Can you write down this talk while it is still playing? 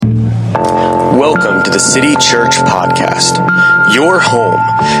Welcome to the City Church Podcast, your home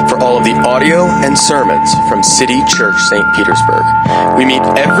for all of the audio and sermons from City Church St. Petersburg. We meet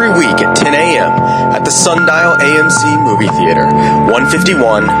every week at 10 a.m. at the Sundial AMC Movie Theater,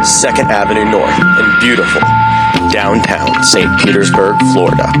 151 2nd Avenue North in beautiful downtown St. Petersburg,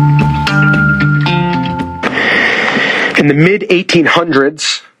 Florida. In the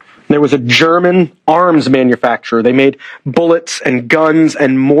mid-1800s, there was a German arms manufacturer. They made bullets and guns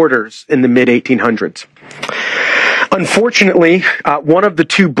and mortars in the mid-1800s. Unfortunately, one of the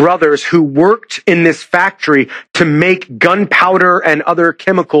two brothers who worked in this factory to make gunpowder and other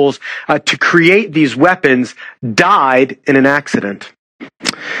chemicals to create these weapons died in an accident.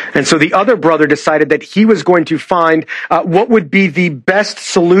 And so the other brother decided that he was going to find what would be the best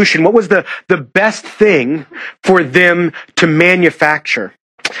solution, what was the best thing for them to manufacture.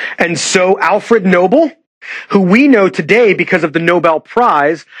 And so Alfred Nobel, who we know today because of the Nobel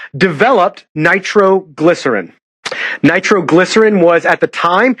Prize, developed nitroglycerin. Nitroglycerin was, at the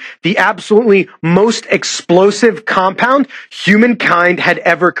time, the absolutely most explosive compound humankind had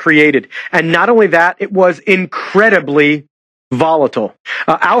ever created. And not only that, it was incredibly volatile.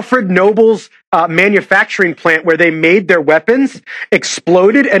 Alfred Nobel's manufacturing plant where they made their weapons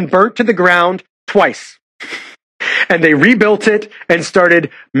exploded and burnt to the ground twice. And they rebuilt it and started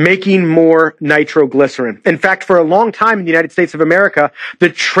making more nitroglycerin. In fact, for a long time in the United States of America, the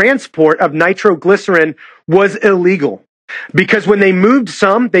transport of nitroglycerin was illegal. Because when they moved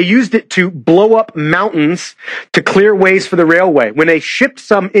some, they used it to blow up mountains to clear ways for the railway. When they shipped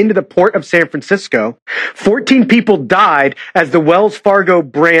some into the port of San Francisco, 14 people died as the Wells Fargo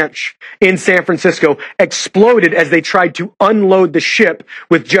branch in San Francisco exploded as they tried to unload the ship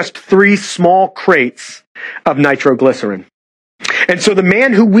with just 3 small crates of nitroglycerin. And so the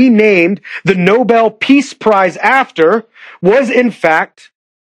man who we named the Nobel Peace Prize after was, in fact,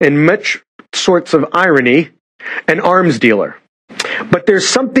 in much sorts of irony, an arms dealer. But there's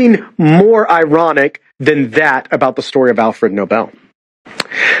something more ironic than that about the story of Alfred Nobel.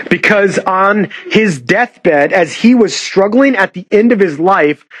 Because on his deathbed, as he was struggling at the end of his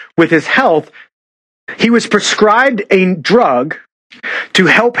life with his health, he was prescribed a drug to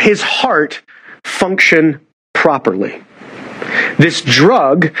help his heart function properly. This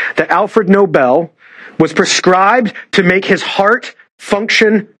drug that Alfred Nobel was prescribed to make his heart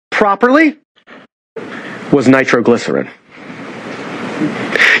function properly was nitroglycerin.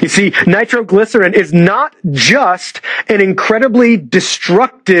 You see, nitroglycerin is not just an incredibly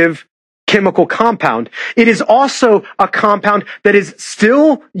destructive chemical compound. It is also a compound that is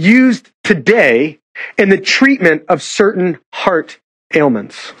still used today in the treatment of certain heart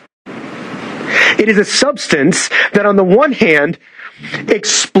ailments. It is a substance that on the one hand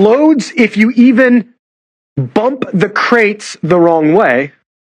explodes if you even bump the crates the wrong way,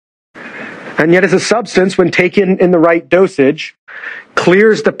 and yet is a substance, when taken in the right dosage,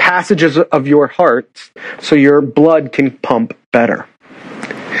 clears the passages of your heart so your blood can pump better.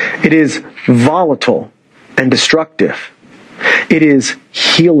 It is volatile and destructive. It is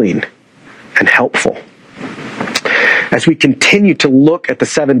healing and helpful. As we continue to look at the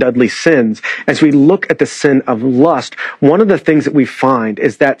 7 deadly sins, as we look at the sin of lust, one of the things that we find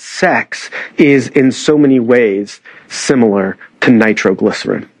is that sex is in so many ways similar to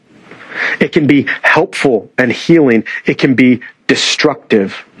nitroglycerin. It can be helpful and healing. It can be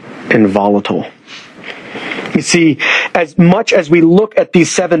destructive and volatile. You see, as much as we look at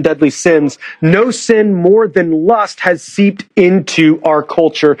these 7 deadly sins, no sin more than lust has seeped into our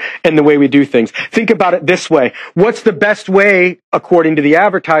culture and the way we do things. Think about it this way. What's the best way, according to the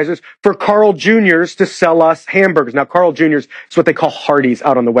advertisers, for Carl Jr.'s to sell us hamburgers? Now, Carl Jr.'s is what they call Hardee's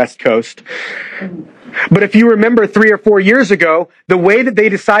out on the West Coast. But if you remember 3 or 4 years ago, the way that they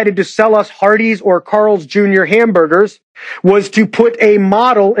decided to sell us Hardee's or Carl's Jr. hamburgers was to put a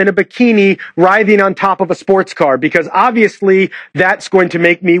model in a bikini writhing on top of a sports car, because obviously that's going to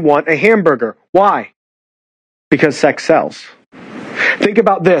make me want a hamburger. Why? Because sex sells. Think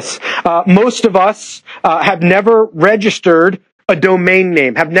about this. Most of us have never registered a domain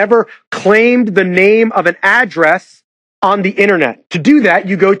name, have never claimed the name of an address on the internet. To do that,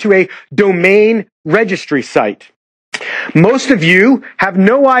 you go to a domain registry site. Most of you have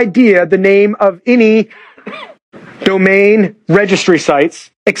no idea the name of any domain registry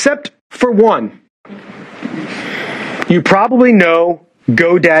sites except for one. You probably know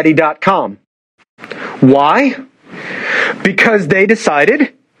GoDaddy.com. Why? Because they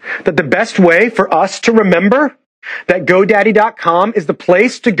decided that the best way for us to remember that GoDaddy.com is the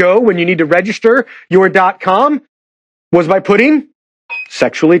place to go when you need to register your .com was by putting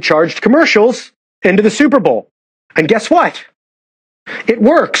sexually charged commercials into the Super Bowl. And guess what? It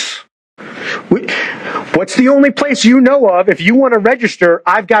works. What's the only place you know of, if you want to register,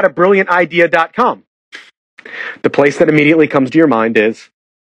 I've got a brilliantidea.com. The place that immediately comes to your mind is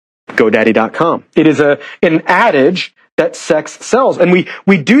GoDaddy.com. It is an adage that sex sells. And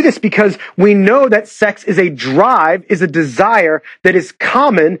we do this because we know that sex is a drive, is a desire that is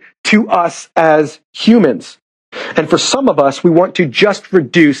common to us as humans. And for some of us, we want to just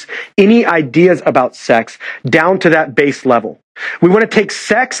reduce any ideas about sex down to that base level. We want to take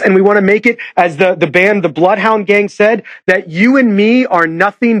sex and we want to make it, as the band, the Bloodhound Gang said, that you and me are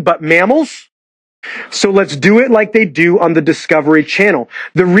nothing but mammals. So let's do it like they do on the Discovery Channel.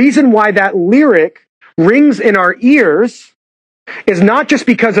 The reason why that lyric rings in our ears is not just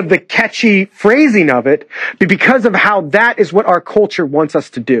because of the catchy phrasing of it, but because of how that is what our culture wants us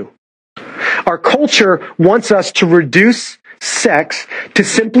to do. Our culture wants us to reduce sex to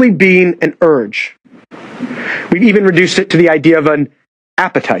simply being an urge. We've even reduced it to the idea of an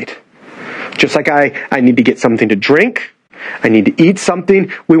appetite. Just like I need to get something to drink, I need to eat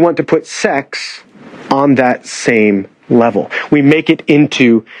something, we want to put sex on that same level. We make it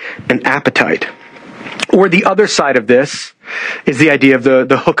into an appetite. Or the other side of this is the idea of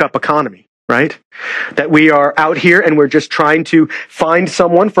the hookup economy, right? That we are out here and we're just trying to find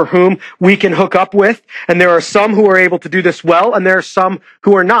someone for whom we can hook up with. And there are some who are able to do this well, and there are some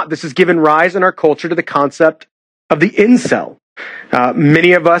who are not. This has given rise in our culture to the concept of the incel.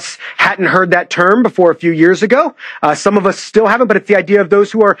 Many of us hadn't heard that term before a few years ago. Some of us still haven't, but it's the idea of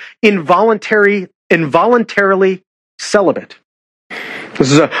those who are involuntarily celibate.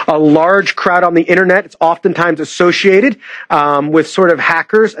 This is a large crowd on the internet. It's oftentimes associated with sort of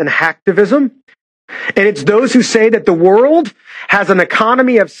hackers and hacktivism. And it's those who say that the world has an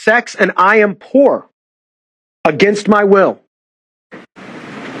economy of sex and I am poor against my will.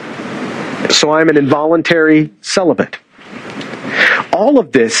 So I'm an involuntary celibate. All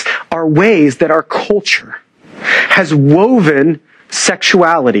of this are ways that our culture has woven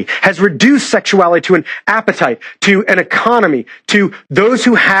sexuality, has reduced sexuality to an appetite, to an economy, to those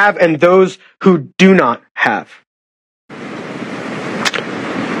who have and those who do not have.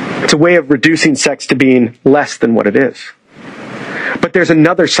 It's a way of reducing sex to being less than what it is. But there's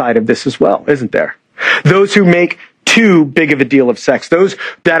another side of this as well, isn't there? Those who make too big of a deal of sex, those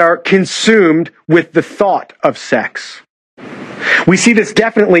that are consumed with the thought of sex. We see this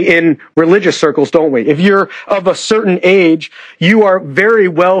definitely in religious circles, don't we? If you're of a certain age, you are very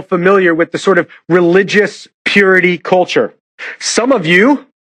well familiar with the sort of religious purity culture. Some of you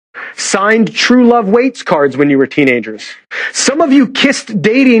signed True Love Waits cards when you were teenagers. Some of you kissed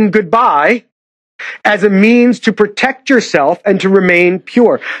dating goodbye as a means to protect yourself and to remain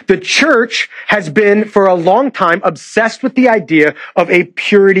pure. The church has been, for a long time, obsessed with the idea of a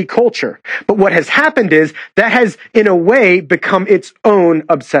purity culture. But what has happened is that has, in a way, become its own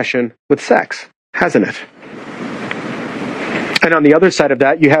obsession with sex, hasn't it? And on the other side of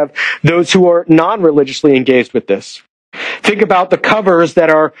that, you have those who are non-religiously engaged with this. Think about the covers that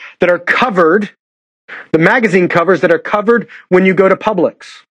are covered, the magazine covers that are covered when you go to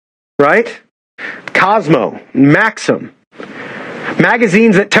Publix, right? Cosmo, Maxim,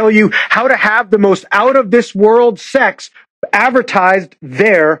 magazines that tell you how to have the most out-of-this-world sex advertised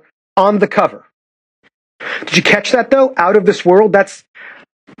there on the cover. Did you catch that, though? Out of this world, that's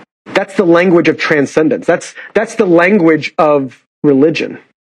the language of transcendence. That's the language of religion.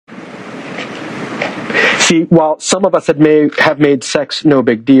 See, while some of us have made sex no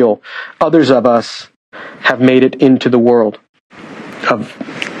big deal, others of us have made it into the world of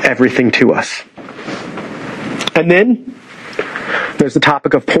everything to us. And then there's the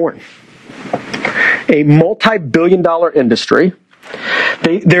topic of porn. A multi-billion-dollar industry.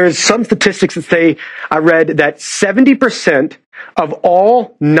 There's some statistics that say, I read that 70% of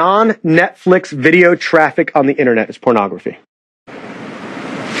all non-Netflix video traffic on the internet is pornography.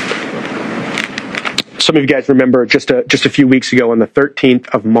 Some of you guys remember just a few weeks ago on the 13th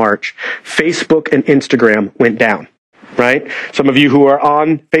of March, Facebook and Instagram went down. Right? Some of you who are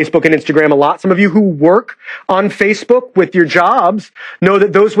on Facebook and Instagram a lot, some of you who work on Facebook with your jobs know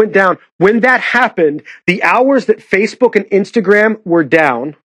that those went down. When that happened, the hours that Facebook and Instagram were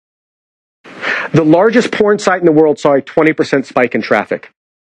down, the largest porn site in the world saw a 20% spike in traffic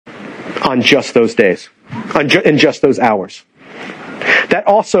on just those days, in just those hours. That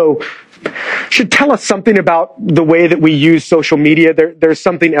also should tell us something about the way that we use social media. There's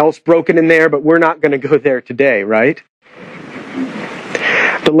something else broken in there, but we're not going to go there today, right?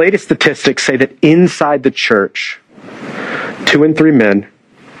 The latest statistics say that inside the church, 2 in 3 men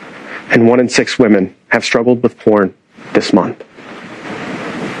and 1 in 6 women have struggled with porn this month.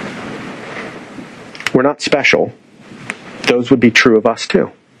 We're not special. Those would be true of us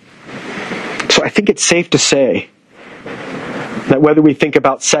too. So I think it's safe to say that whether we think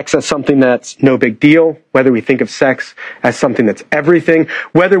about sex as something that's no big deal, whether we think of sex as something that's everything,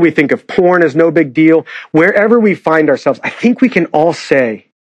 whether we think of porn as no big deal, wherever we find ourselves, I think we can all say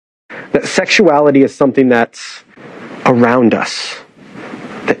that sexuality is something that's around us,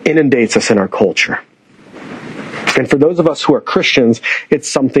 that inundates us in our culture. And for those of us who are Christians, it's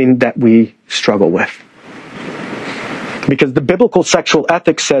something that we struggle with. Because the biblical sexual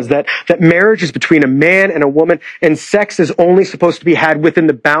ethic says that marriage is between a man and a woman, and sex is only supposed to be had within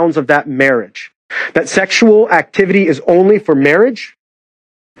the bounds of that marriage. That sexual activity is only for marriage.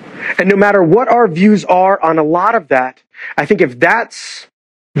 And no matter what our views are on a lot of that, I think if that's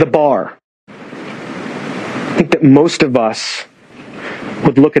the bar, I think that most of us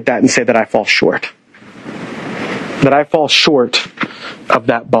would look at that and say that I fall short. That I fall short of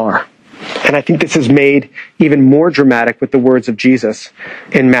that bar. And I think this is made even more dramatic with the words of Jesus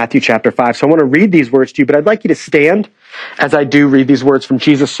in Matthew chapter 5. So I want to read these words to you, but I'd like you to stand as I do read these words from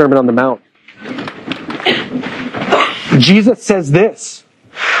Jesus' Sermon on the Mount. Jesus says this,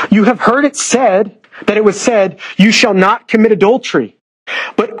 "You have heard it said, that it was said, 'You shall not commit adultery.'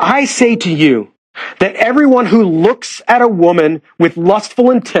 But I say to you that everyone who looks at a woman with lustful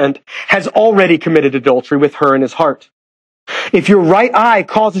intent has already committed adultery with her in his heart. If your right eye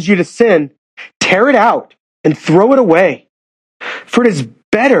causes you to sin, tear it out and throw it away. For it is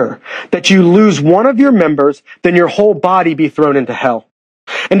better that you lose one of your members than your whole body be thrown into hell.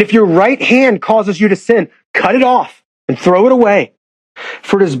 And if your right hand causes you to sin, cut it off and throw it away.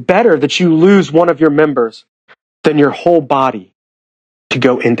 For it is better that you lose one of your members than your whole body to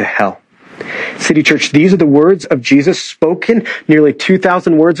go into hell." City Church, these are the words of Jesus spoken nearly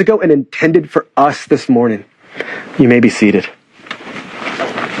 2,000 words ago and intended for us this morning. You may be seated.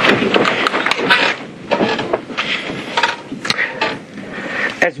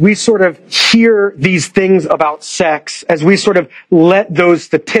 As we sort of hear these things about sex, as we sort of let those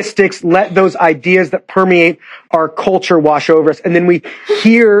statistics, let those ideas that permeate our culture wash over us, and then we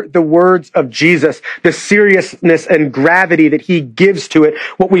hear the words of Jesus, the seriousness and gravity that he gives to it,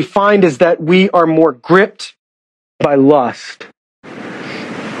 what we find is that we are more gripped by lust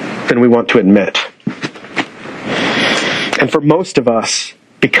than we want to admit. And for most of us,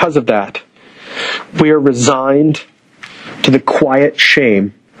 because of that, we are resigned to the quiet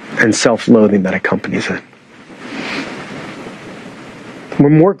shame and self-loathing that accompanies it. We're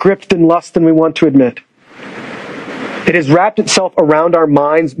more gripped in lust than we want to admit. It has wrapped itself around our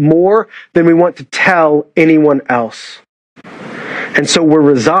minds more than we want to tell anyone else. And so we're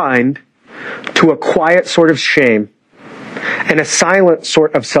resigned to a quiet sort of shame and a silent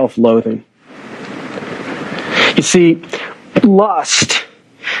sort of self-loathing. You see, lust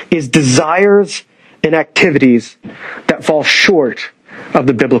is desires and activities that fall short of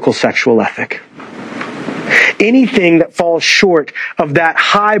the biblical sexual ethic. Anything that falls short of that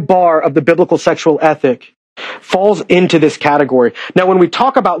high bar of the biblical sexual ethic falls into this category. Now, when we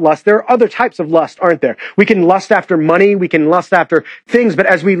talk about lust, there are other types of lust, aren't there? We can lust after money, we can lust after things, but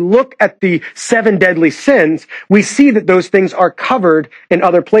as we look at the 7 deadly sins, we see that those things are covered in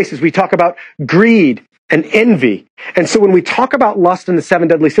other places. We talk about greed and envy. And so when we talk about lust and the 7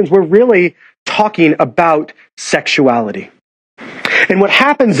 deadly sins, we're really talking about sexuality. And what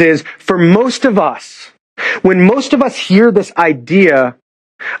happens is, for most of us, when most of us hear this idea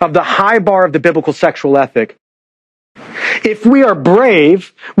of the high bar of the biblical sexual ethic, if we are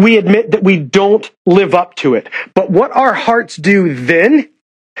brave, we admit that we don't live up to it. But what our hearts do then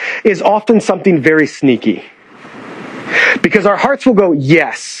is often something very sneaky. Because our hearts will go,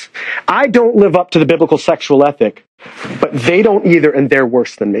 yes, I don't live up to the biblical sexual ethic, but they don't either, and they're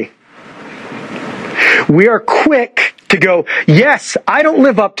worse than me. We are quick to go, yes, I don't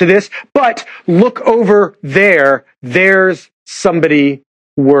live up to this, but look over there, there's somebody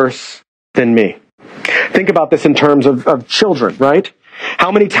worse than me. Think about this in terms of children, right?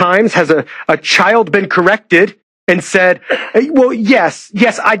 How many times has a child been corrected and said, well, yes,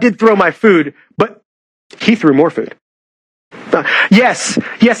 I did throw my food, but he threw more food. Yes,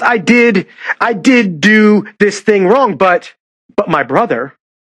 I did do this thing wrong, but my brother,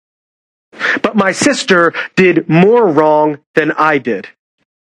 but my sister did more wrong than I did.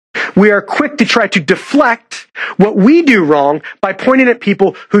 We are quick to try to deflect what we do wrong by pointing at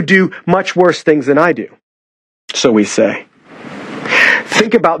people who do much worse things than I do. So we say.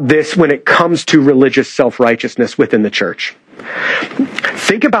 Think about this when it comes to religious self-righteousness within the church.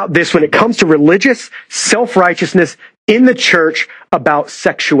 Think about this when it comes to religious self-righteousness in the church about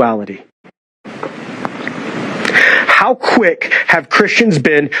sexuality. How quick have Christians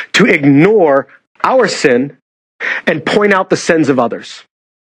been to ignore our sin and point out the sins of others?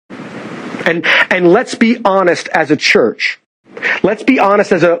 And let's be honest as a church. Let's be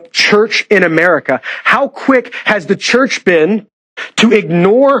honest as a church in America. How quick has the church been to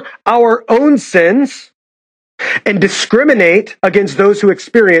ignore our own sins and discriminate against those who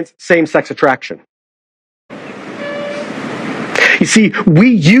experience same-sex attraction? You see, we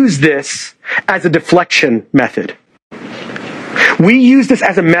use this as a deflection method. We use this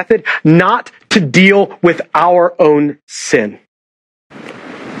as a method not to deal with our own sin.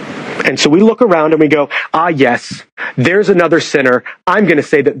 And so we look around and we go, yes, there's another sinner. I'm going to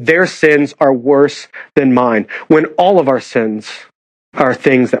say that their sins are worse than mine, when all of our sins are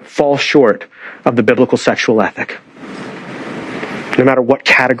things that fall short of the biblical sexual ethic, no matter what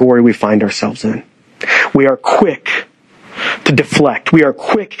category we find ourselves in. We are quick to deflect. We are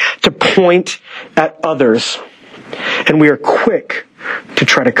quick to point at others. And we are quick to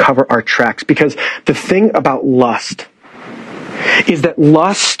try to cover our tracks. Because the thing about lust is that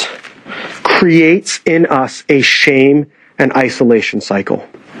lust creates in us a shame and isolation cycle.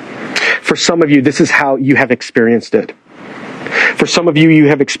 For some of you, this is how you have experienced it. For some of you, you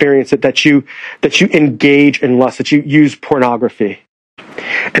have experienced it that you engage in lust, that you use pornography.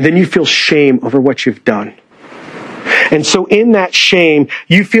 And then you feel shame over what you've done. And so in that shame,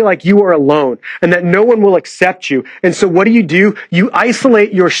 you feel like you are alone and that no one will accept you. And so what do? You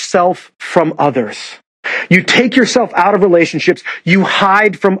isolate yourself from others. You take yourself out of relationships. You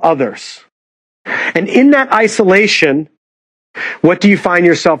hide from others. And in that isolation, what do you find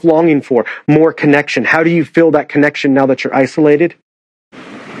yourself longing for? More connection. How do you feel that connection now that you're isolated?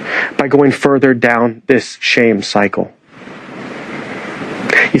 By going further down this shame cycle.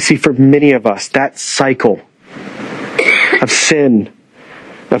 You see, for many of us, that cycle of sin,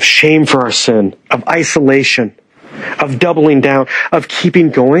 of shame for our sin, of isolation, of doubling down, of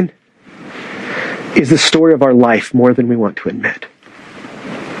keeping going, is the story of our life more than we want to admit.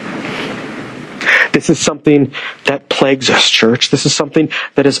 This is something that plagues us, church. This is something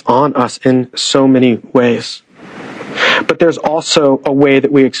that is on us in so many ways. But there's also a way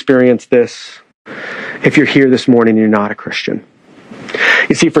that we experience this if you're here this morning and you're not a Christian.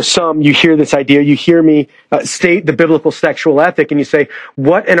 You see, for some, you hear this idea, you hear me state the biblical sexual ethic, and you say,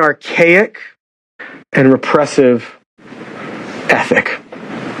 what an archaic and repressive ethic.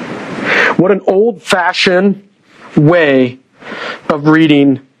 What an old-fashioned way of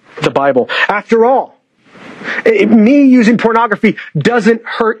reading the Bible. After all, me using pornography doesn't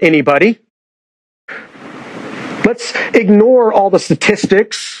hurt anybody. Let's ignore all the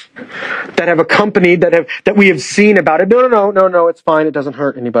statistics that have accompanied, that we have seen about it. No, it's fine. It doesn't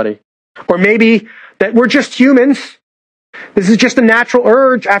hurt anybody. Or maybe that we're just humans. This is just a natural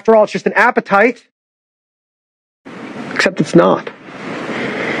urge. After all, it's just an appetite. Except it's not.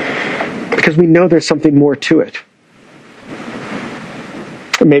 Because we know there's something more to it.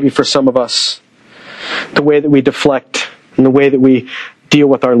 Or maybe for some of us, the way that we deflect and the way that we deal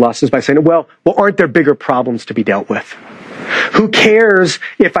with our lust is by saying, well, aren't there bigger problems to be dealt with? Who cares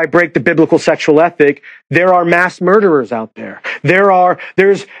if I break the biblical sexual ethic? There are mass murderers out there.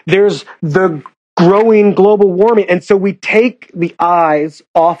 There's the growing global warming. And so we take the eyes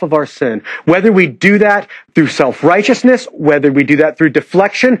off of our sin. Whether we do that through self-righteousness, whether we do that through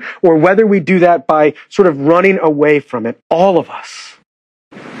deflection, or whether we do that by sort of running away from it, all of us,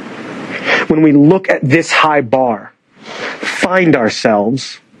 when we look at this high bar, find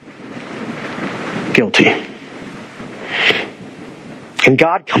ourselves guilty. And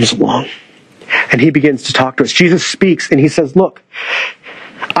God comes along and he begins to talk to us. Jesus speaks and he says, look,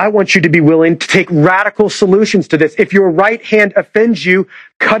 I want you to be willing to take radical solutions to this. If your right hand offends you,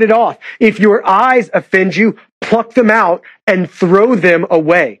 cut it off. If your eyes offend you, pluck them out and throw them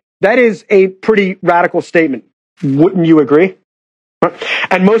away. That is a pretty radical statement. Wouldn't you agree?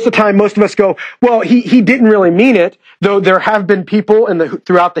 And most of the time, most of us go, well, he didn't really mean it, though there have been people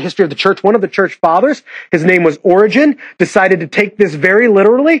throughout the history of the church. One of the church fathers, his name was Origen, decided to take this very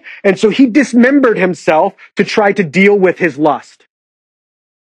literally, and so he dismembered himself to try to deal with his lust.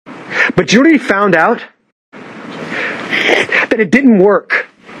 But do you know what he found out? That it didn't work.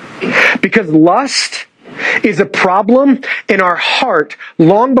 Because lust is a problem in our heart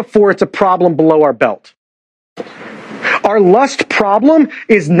long before it's a problem below our belt. Our lust problem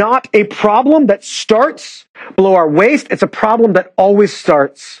is not a problem that starts below our waist. It's a problem that always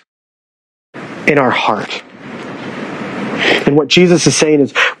starts in our heart. And what Jesus is saying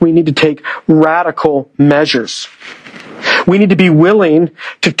is we need to take radical measures. We need to be willing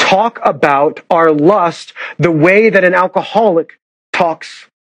to talk about our lust the way that an alcoholic talks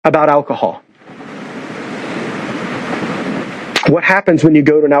about alcohol. What happens when you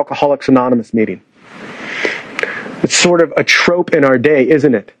go to an Alcoholics Anonymous meeting? It's sort of a trope in our day,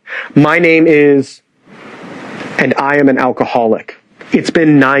 isn't it? My name is, and I am an alcoholic. It's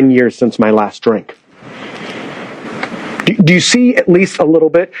been 9 years since my last drink. Do you see at least a little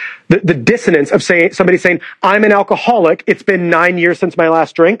bit the dissonance of somebody saying, I'm an alcoholic, it's been 9 years since my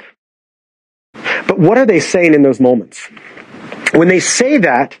last drink? But what are they saying in those moments? When they say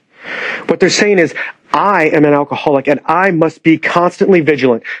that, what they're saying is, I am an alcoholic and I must be constantly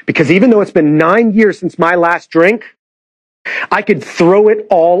vigilant, because even though it's been 9 years since my last drink, I could throw it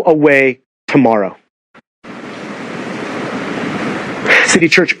all away tomorrow. City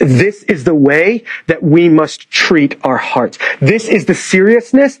Church, this is the way that we must treat our hearts. This is the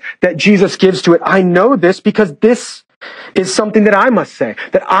seriousness that Jesus gives to it. I know this because this is something that I must say,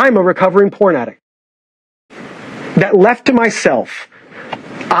 that I'm a recovering porn addict. That left to myself,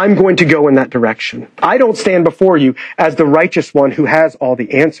 I'm going to go in that direction. I don't stand before you as the righteous one who has all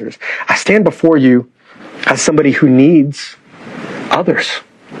the answers. I stand before you as somebody who needs others.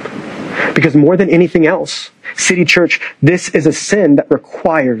 Because more than anything else, City Church, this is a sin that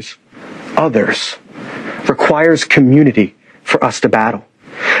requires others, requires community for us to battle.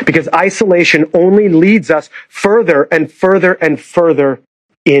 Because isolation only leads us further and further and further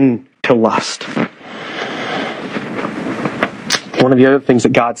into lust. One of the other things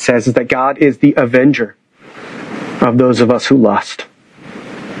that God says is that God is the avenger of those of us who lust.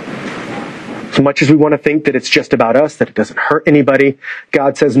 As much as we want to think that it's just about us, that it doesn't hurt anybody,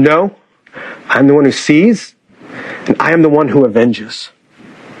 God says, no, I'm the one who sees, and I am the one who avenges.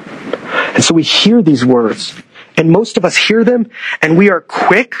 And so we hear these words, and most of us hear them, and we are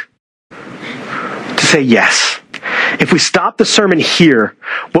quick to say yes. If we stop the sermon here,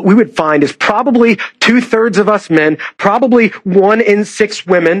 what we would find is probably 2/3 of us men, probably 1 in 6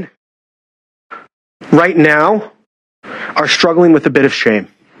 women, right now, are struggling with a bit of shame.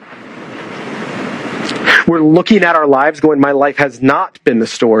 We're looking at our lives going, my life has not been the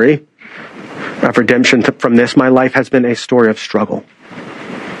story of redemption from this. My life has been a story of struggle.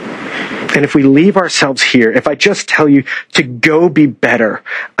 And if we leave ourselves here, if I just tell you to go be better,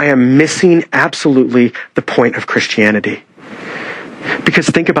 I am missing absolutely the point of Christianity. Because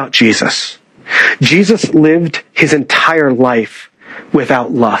think about Jesus. Jesus lived his entire life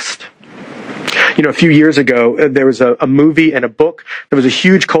without lust. You know, a few years ago, there was a movie and a book that was a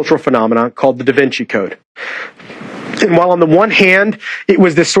huge cultural phenomenon called the Da Vinci Code. And while on the one hand, it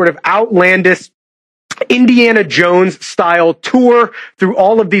was this sort of outlandish Indiana Jones style tour through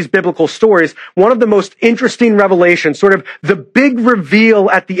all of these biblical stories, one of the most interesting revelations, sort of the big reveal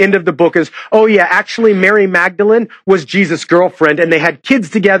at the end of the book is, oh yeah, actually Mary Magdalene was Jesus' girlfriend and they had kids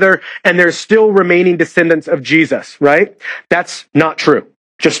together and there's still remaining descendants of Jesus, right? That's not true.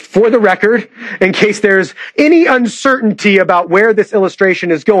 Just for the record, in case there's any uncertainty about where this illustration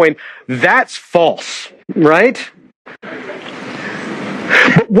is going, that's false, right?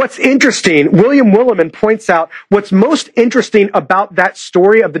 But what's interesting, William Willimon points out, what's most interesting about that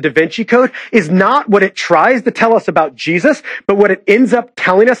story of the Da Vinci Code is not what it tries to tell us about Jesus, but what it ends up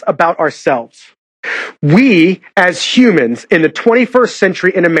telling us about ourselves. We, as humans in the 21st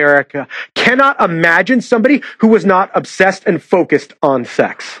century in America, cannot imagine somebody who was not obsessed and focused on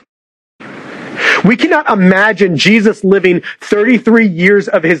sex. We cannot imagine Jesus living 33 years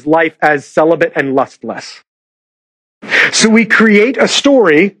of his life as celibate and lustless. So we create a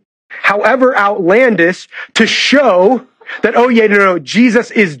story, however outlandish, to show that, oh yeah, no,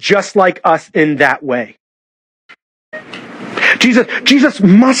 Jesus is just like us in that way. Jesus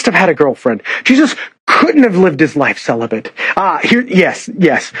must have had a girlfriend. Jesus couldn't have lived his life celibate.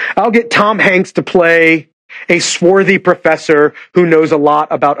 Yes. I'll get Tom Hanks to play a swarthy professor who knows a lot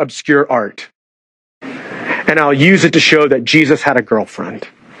about obscure art. And I'll use it to show that Jesus had a girlfriend.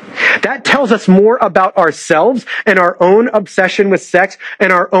 That tells us more about ourselves and our own obsession with sex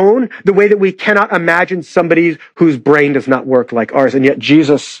and the way that we cannot imagine somebody whose brain does not work like ours. And yet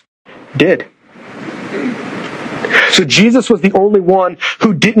Jesus did. So Jesus was the only one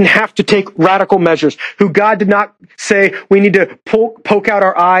who didn't have to take radical measures, who God did not say, we need to poke out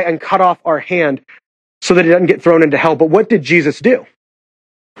our eye and cut off our hand so that it doesn't get thrown into hell. But what did Jesus do?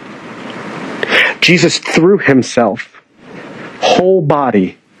 Jesus threw himself, whole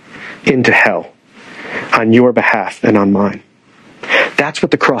body, into hell on your behalf and on mine. That's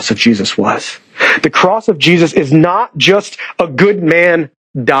what the cross of Jesus was. The cross of Jesus is not just a good man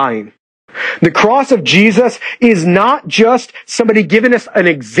dying. The cross of Jesus is not just somebody giving us an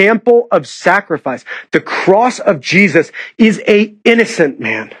example of sacrifice. The cross of Jesus is an innocent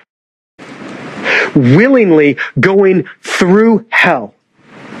man willingly going through hell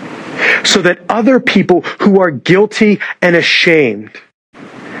so that other people who are guilty and ashamed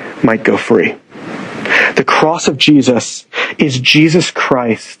might go free. The cross of Jesus is Jesus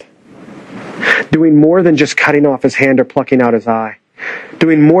Christ doing more than just cutting off his hand or plucking out his eye.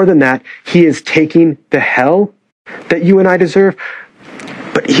 Doing more than that, he is taking the hell that you and I deserve.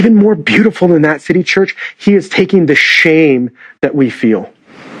 But even more beautiful than that, City Church, he is taking the shame that we feel.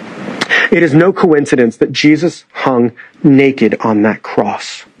 It is no coincidence that Jesus hung naked on that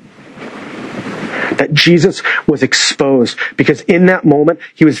cross. That Jesus was exposed because in that moment,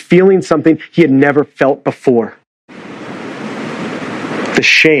 he was feeling something he had never felt before. The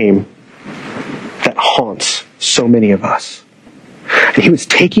shame that haunts so many of us. And he was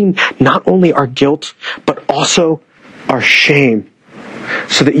taking not only our guilt, but also our shame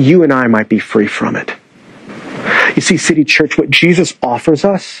so that you and I might be free from it. You see, City Church, what Jesus offers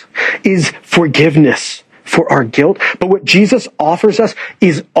us is forgiveness for our guilt, but what Jesus offers us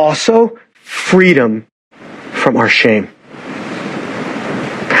is also freedom from our shame.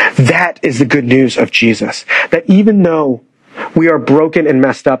 That is the good news of Jesus. That even though we are broken and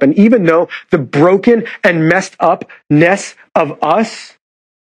messed up, and even though the broken and messed upness of us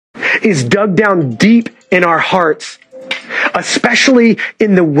is dug down deep in our hearts, especially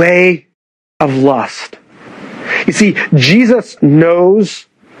in the way of lust. You see, Jesus knows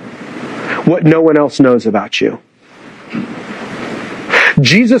what no one else knows about you.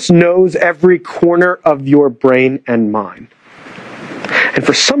 Jesus knows every corner of your brain and mind. And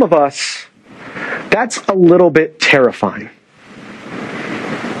for some of us, that's a little bit terrifying.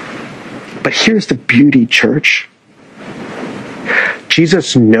 But here's the beauty, church.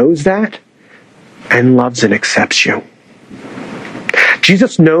 Jesus knows that and loves and accepts you.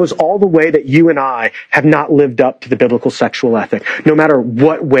 Jesus knows all the way that you and I have not lived up to the biblical sexual ethic, no matter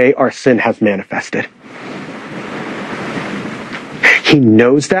what way our sin has manifested. He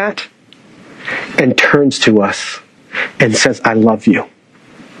knows that and turns to us and says, I love you.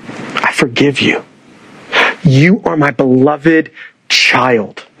 I forgive you. You are my beloved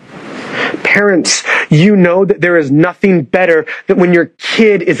child. Parents, you know that there is nothing better than when your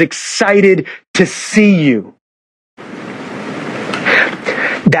kid is excited to see you.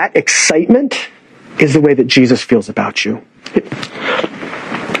 That excitement is the way that Jesus feels about you.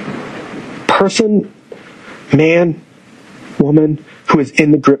 Person, man, woman who is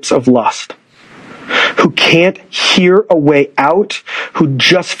in the grips of lust, who can't hear a way out, who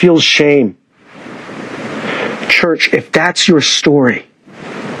just feels shame. Church, if that's your story,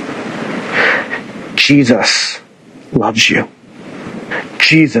 Jesus loves you.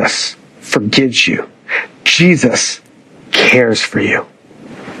 Jesus forgives you. Jesus cares for you.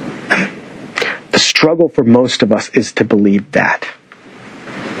 The struggle for most of us is to believe that.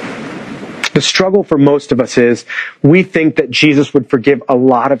 The struggle for most of us is we think that Jesus would forgive a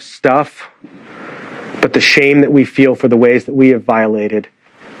lot of stuff, but the shame that we feel for the ways that we have violated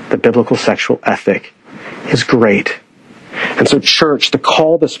the biblical sexual ethic is great. And so, church, the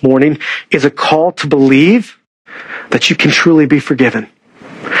call this morning is a call to believe that you can truly be forgiven.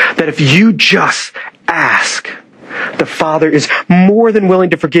 That if you just ask, the Father is more than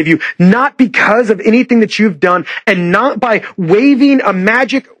willing to forgive you, not because of anything that you've done and not by waving a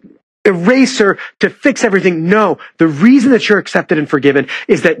magic eraser to fix everything. No, the reason that you're accepted and forgiven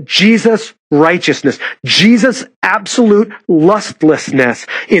is that Jesus' righteousness, Jesus' absolute lustlessness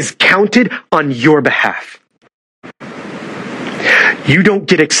is counted on your behalf. You don't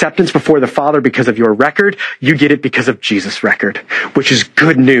get acceptance before the Father because of your record. You get it because of Jesus' record, which is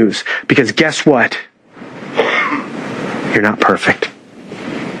good news. Because guess what? You're not perfect.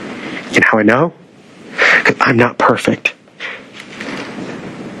 You know how I know? Because I'm not perfect.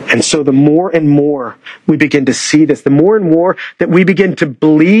 And so the more and more we begin to see this, the more and more that we begin to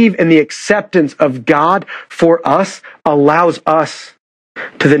believe in the acceptance of God for us allows us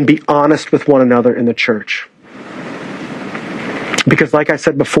to then be honest with one another in the church. Because like I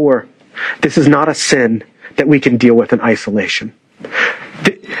said before, this is not a sin that we can deal with in isolation.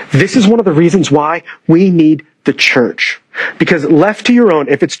 This is one of the reasons why we need the church. Because left to your own,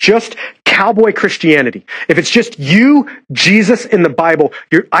 if it's just cowboy Christianity, if it's just you, Jesus, in the Bible,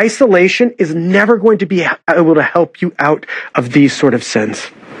 your isolation is never going to be able to help you out of these sort of sins.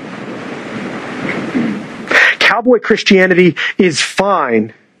 Cowboy Christianity is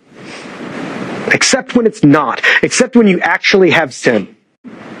fine, except when it's not, except when you actually have sin.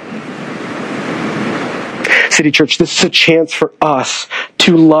 City Church, this is a chance for us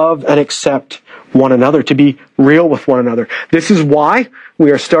to love and accept one another, to be real with one another. This is why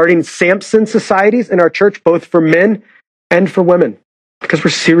we are starting Samson societies in our church, both for men and for women, because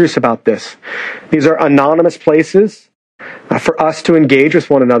we're serious about this. These are anonymous places for us to engage with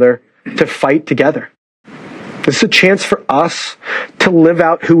one another, to fight together. This is a chance for us to live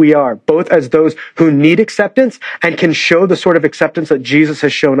out who we are, both as those who need acceptance and can show the sort of acceptance that Jesus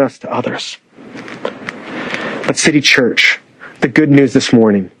has shown us to others. But City Church, the good news this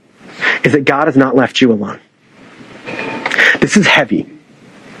morning is that God has not left you alone. This is heavy.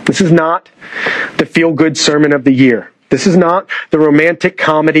 This is not the feel-good sermon of the year. This is not the romantic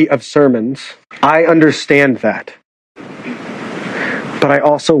comedy of sermons. I understand that. But I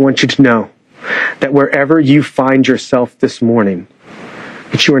also want you to know that wherever you find yourself this morning,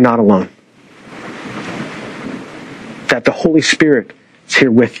 that you are not alone. That the Holy Spirit is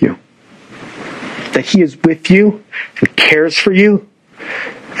here with you. That He is with you and cares for you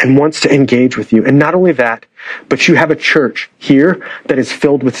and wants to engage with you. And not only that, but you have a church here that is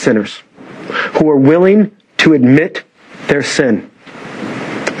filled with sinners who are willing to admit their sin.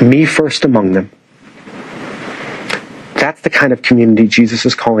 Me first among them. That's the kind of community Jesus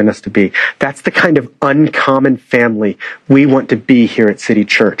is calling us to be. That's the kind of uncommon family we want to be here at City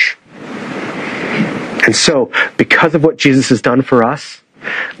Church. And so, because of what Jesus has done for us,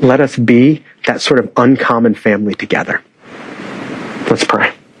 let us be that sort of uncommon family together. Let's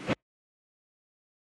pray.